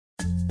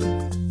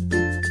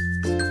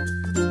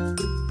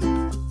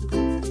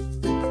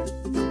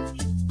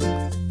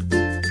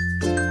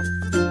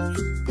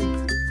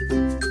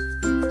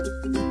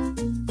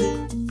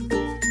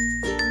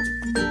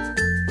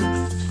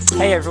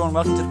Hey everyone,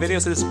 welcome to the video.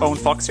 So this is Owen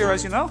Fox here,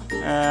 as you know.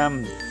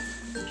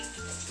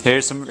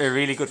 Here's a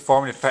really good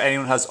formula for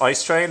anyone who has eye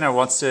strain or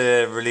wants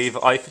to relieve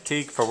eye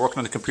fatigue for working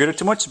on the computer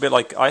too much, a bit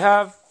like I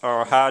have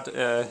or had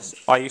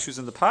eye issues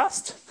in the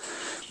past.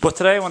 But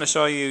today I want to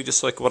show you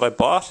just like what I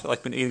bought.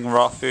 I've been eating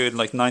raw food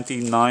like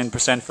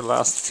 99% for the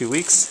last 2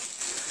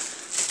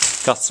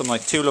 weeks. Got some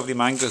like 2 lovely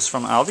mangoes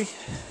from Aldi,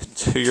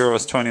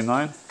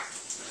 €2.29.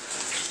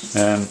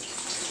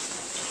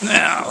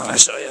 Now I'll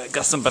show you, I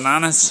got some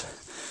bananas.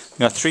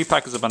 I got 3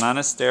 packets of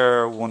bananas,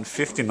 they're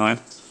 $1.59.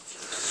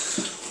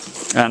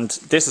 And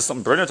this is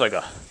something brilliant I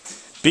got.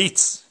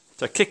 Beets,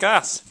 they're kick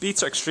ass.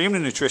 Beets are extremely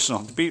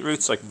nutritional. The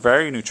beetroot's like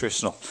very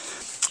nutritional.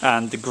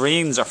 And the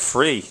greens are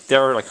free.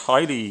 They're like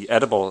highly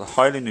edible,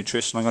 highly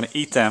nutritional. I'm going to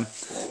eat them.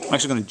 I'm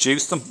actually going to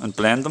juice them and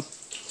blend them.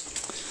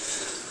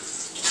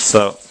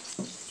 So,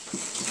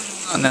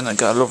 and then I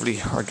got a lovely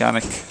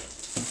organic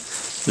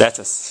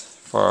lettuce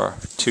for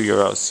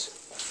 €2.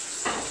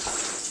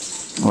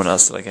 What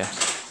else did I get?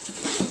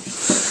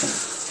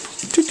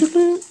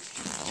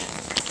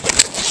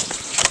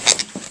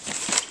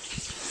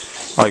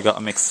 I got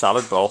a mixed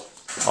salad bowl.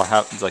 I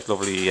have like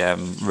lovely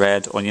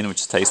red onion,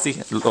 which is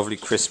tasty, lovely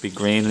crispy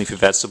green leafy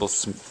vegetables,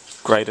 some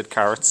grated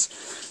carrots,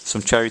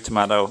 some cherry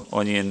tomato,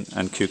 onion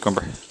and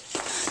cucumber.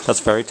 That's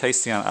very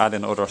tasty, and add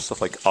in other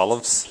stuff like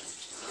olives.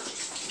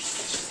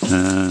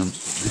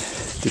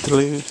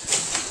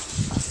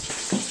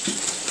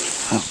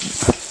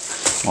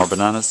 More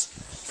bananas.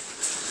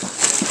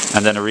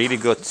 And then a really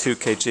good 2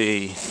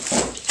 kg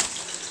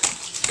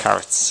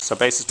carrots. So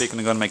basically speaking,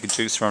 I'm going to make a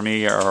juice for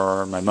me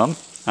or my mum.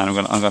 And I'm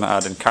going to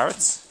add in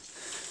carrots.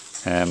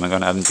 I'm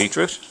going to add in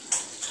beetroot.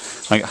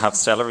 I have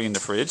celery in the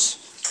fridge,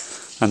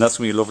 and that's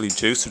going to be a lovely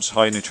juice, which is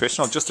high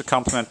nutritional, just to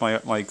complement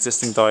my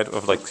existing diet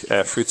of like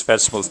fruits,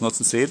 vegetables, nuts,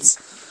 and seeds.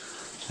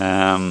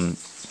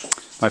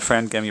 My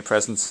friend gave me a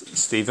present,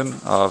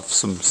 Stephen, of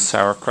some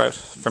sauerkraut,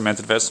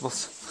 fermented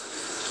vegetables.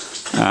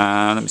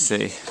 And let me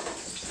see.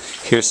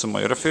 Here's some of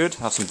my other food.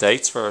 I have some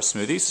dates for our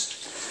smoothies.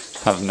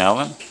 I have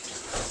melon.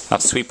 I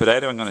have sweet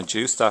potato. I'm going to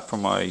juice that for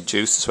my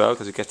juice as well,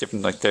 because you get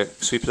different, like the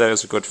sweet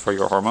potatoes are good for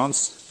your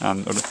hormones,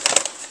 and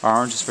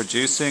oranges for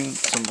juicing,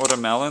 some other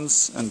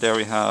melons, and there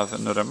we have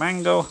another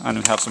mango, and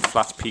we have some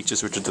flat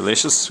peaches, which are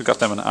delicious. We got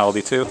them in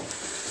Aldi too.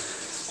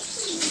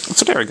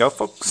 So there we go,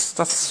 folks.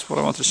 That's what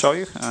I wanted to show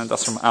you, and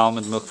that's from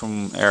almond milk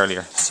from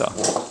earlier. So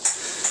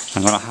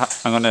I'm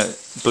gonna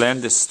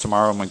blend this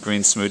tomorrow in my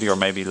green smoothie, or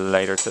maybe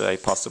later today,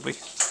 possibly.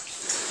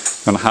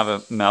 I'm gonna have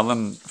a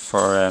melon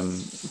for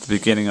the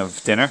beginning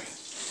of dinner.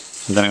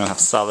 And then I'm going to have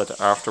salad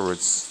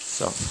afterwards.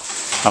 So,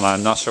 and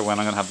I'm not sure when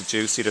I'm going to have the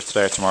juice, either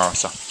today or tomorrow.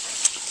 So,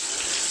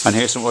 and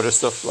here's some other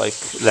stuff like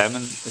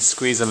lemon.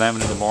 Squeeze a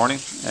lemon in the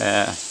morning,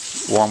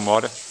 warm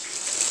water.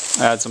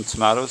 Add some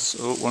tomatoes.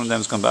 Oh, one of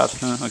them's gone bad.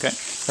 Okay,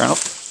 fair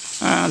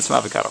enough. And some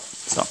avocado.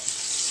 So,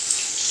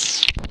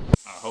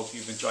 I hope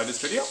you've enjoyed this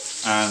video.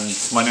 And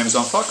my name is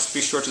Owen Fox.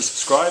 Be sure to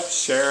subscribe,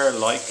 share,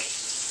 like,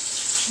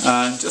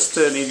 and just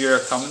to leave your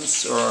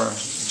comments or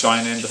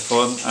join in the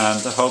fun.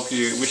 And I hope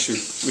you wish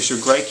you a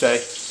great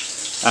day.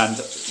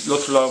 And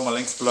look below my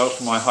links below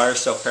for my Higher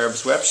Self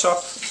Herbs web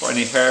shop for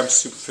any herbs,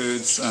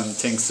 superfoods, and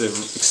things to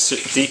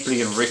deeply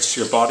enrich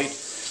your body,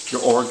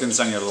 your organs,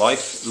 and your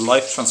life.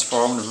 Life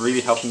transformative,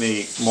 really helping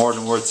me more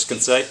than words can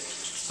say.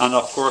 And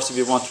of course, if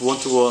you want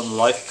one-to-one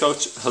life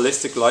coach,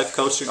 holistic life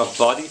coaching of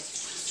body,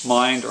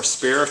 mind, or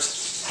spirit,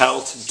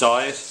 health,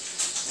 diet,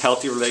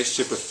 healthy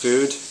relationship with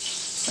food,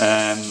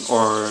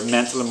 or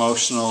mental,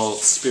 emotional,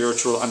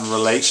 spiritual and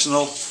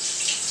relational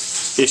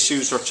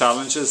issues or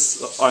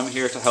challenges, I'm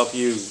here to help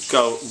you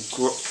go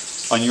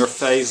on your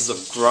phases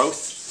of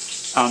growth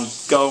and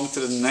going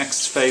to the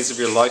next phase of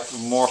your life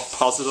with more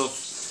positive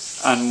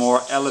and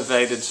more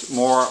elevated,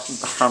 more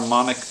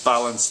harmonic,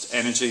 balanced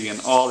energy in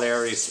all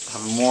areas,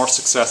 have a more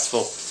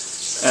successful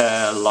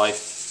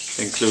life,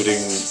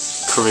 including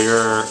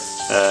career,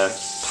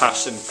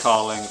 passion,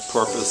 calling,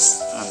 purpose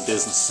and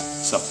business.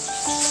 So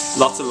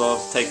lots of love,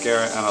 take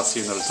care, and I'll see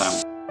you another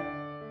time.